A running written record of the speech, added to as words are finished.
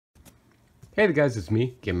Hey there guys, it's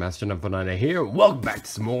me, Game Master Banana here. Welcome back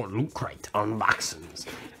to some more Lootcrate unboxings.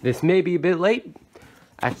 This may be a bit late.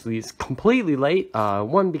 Actually, it's completely late.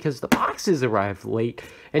 One, because the boxes arrived late,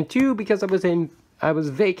 and two, because I was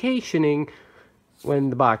vacationing when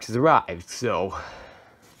the boxes arrived. So,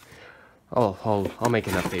 I'll make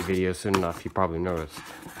an update video soon enough. You probably noticed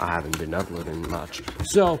I haven't been uploading much.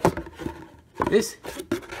 So,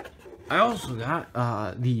 I also got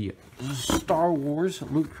the Star Wars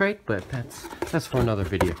Loot Crate, but that's for another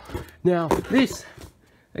video. Now, this,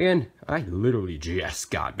 again, I literally just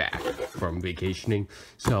got back from vacationing,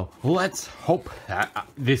 so let's hope that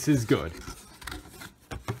this is good.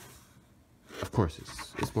 Of course,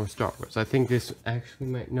 it's more Star Wars. I think this actually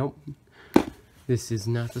might, nope. This is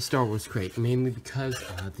not the Star Wars crate, mainly because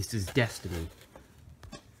this is Destiny.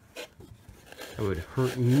 It would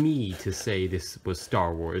hurt me to say this was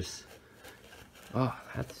Star Wars. Oh,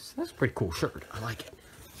 that's a pretty cool shirt. I like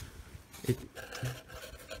it.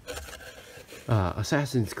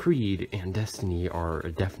 Assassin's Creed and Destiny are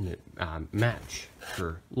a definite match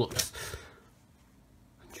for looks.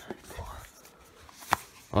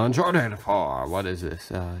 Uncharted 4. What is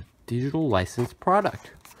this? Digital licensed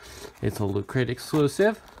product. It's a Loot Crate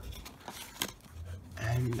exclusive.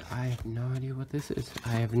 And I have no idea what this is.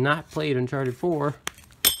 I have not played Uncharted 4.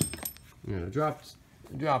 You know, dropped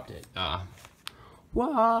it.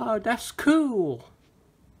 Wow, that's cool.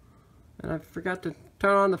 And I forgot to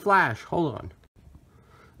turn on the flash. Hold on.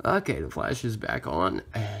 Okay, the flash is back on.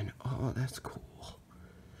 And, oh, that's cool.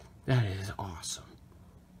 That is awesome.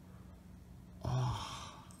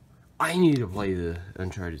 Oh, I need to play the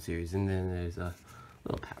Uncharted series. And then there's a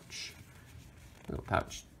little pouch. Little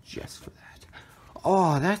pouch just for that.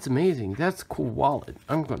 Oh, that's amazing. That's a cool wallet.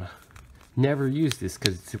 I'm gonna never use this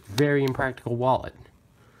because it's a very impractical wallet.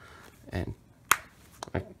 And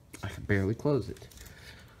I can barely close it.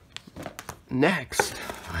 Next,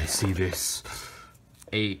 I see this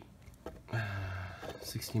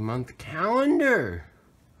 60-month calendar.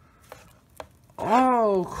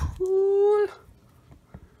 Oh, cool.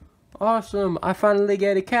 Awesome. I finally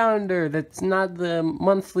get a calendar that's not the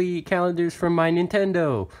monthly calendars from my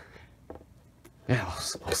Nintendo. Yeah,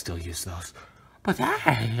 I'll still use those. But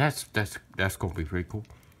that's gonna be pretty cool.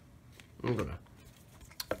 I'm gonna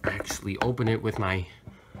actually open it with my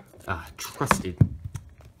trusted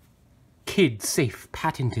kid-safe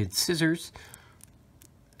patented scissors.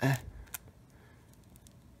 I've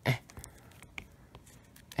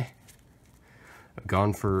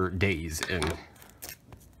gone for days and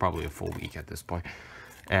probably a full week at this point,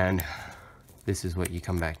 and this is what you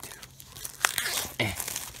come back to.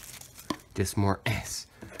 Just more S.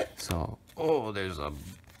 So, oh, there's a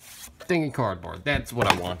thing in cardboard. That's what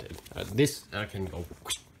I wanted. This I can go.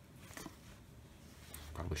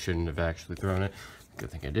 Probably shouldn't have actually thrown it.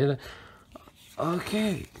 Good thing I did it.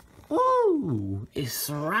 Okay. Ooh, it's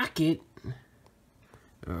Rocket.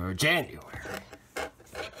 January.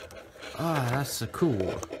 Ah, that's so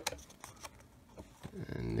cool.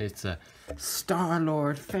 And it's a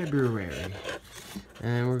Star-Lord February.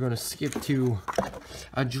 And we're gonna skip to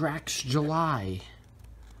a Drax July.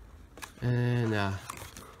 And I'm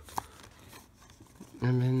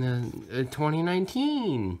in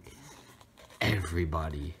 2019.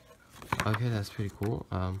 Everybody. Okay, that's pretty cool.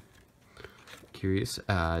 Curious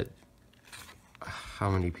how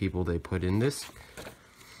many people they put in this,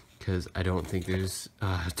 because I don't think there's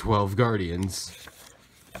 12 Guardians.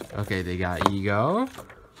 Okay, they got Ego.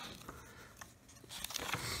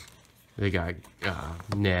 They got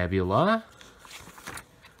Nebula.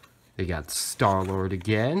 They got Star-Lord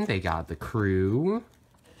again. They got the crew.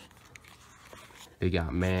 They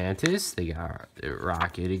got Mantis, they got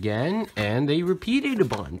Rocket again, and they repeated a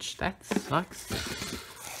bunch. That sucks.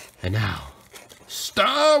 And now,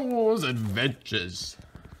 Star Wars Adventures.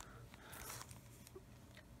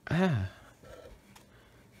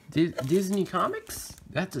 Disney Comics?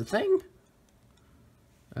 That's a thing?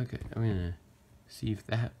 Okay, I'm gonna see if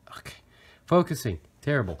that... Okay, focusing.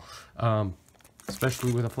 Terrible.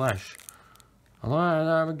 Especially with a flash. A long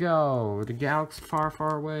time ago, the galaxy far,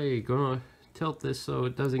 far away. Gonna tilt this so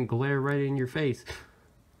it doesn't glare right in your face.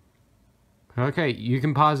 Okay, you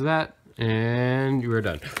can pause that, and we're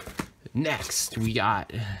done. Next, we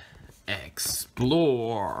got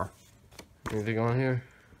Explore. Anything on here?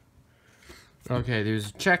 Okay, there's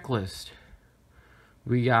a checklist.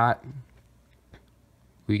 We got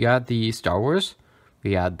the Star Wars.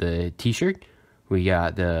 We got the T-shirt. We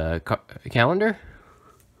got the calendar.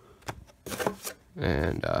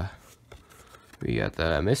 And we got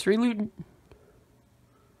the mystery loot.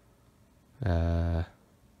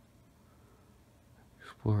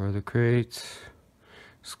 Explore other crates.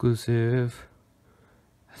 exclusive.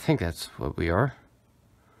 I think that's what we are.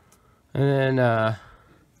 And then,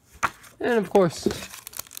 and of course,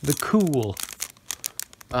 the cool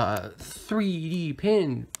 3D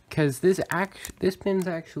pin, because this pin's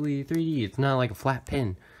actually 3D. It's not like a flat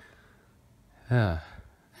pin. That's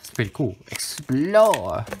pretty cool.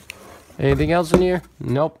 Explore. Anything else in here?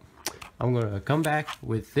 Nope. I'm gonna come back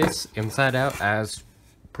with this inside out as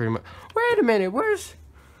pretty much. Wait a minute. Where's?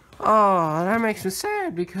 Oh, that makes me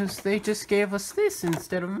sad because they just gave us this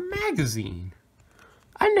instead of a magazine.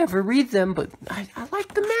 I never read them, but I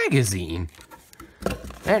like the magazine.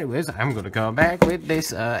 Anyways, I'm gonna come back with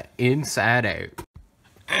this inside out.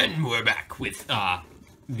 And we're back with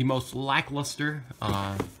the most lackluster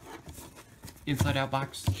inside out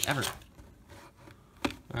box ever.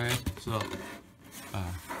 Alright, so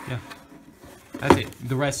yeah. That's it.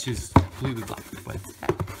 The rest is completely black, but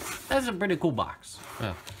that's a pretty cool box.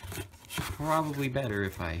 Probably better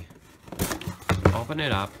if I open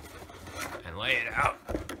it up and lay it out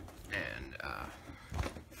and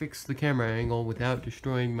fix the camera angle without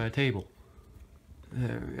destroying my table.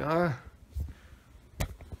 There we are.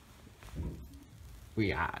 We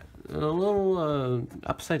got a little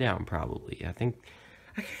upside down, probably. I think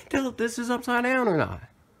I can't tell if this is upside down or not.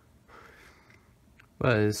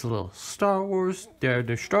 But it's a little Star Wars. They're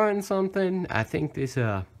destroying something. I think this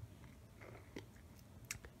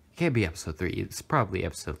can't be episode 3. It's probably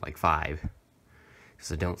episode like 5.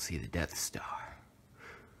 Because I don't see the Death Star.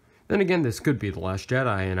 Then again, this could be The Last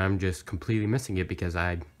Jedi, and I'm just completely missing it because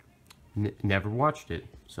I never watched it.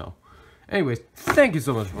 So, anyways, thank you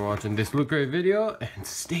so much for watching this Lootcrate video, and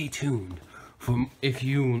stay tuned for if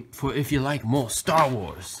you like more Star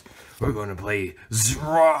Wars. We're gonna play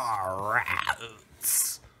Zrar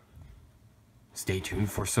Rats. Stay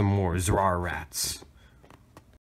tuned for some more Zrar Rats.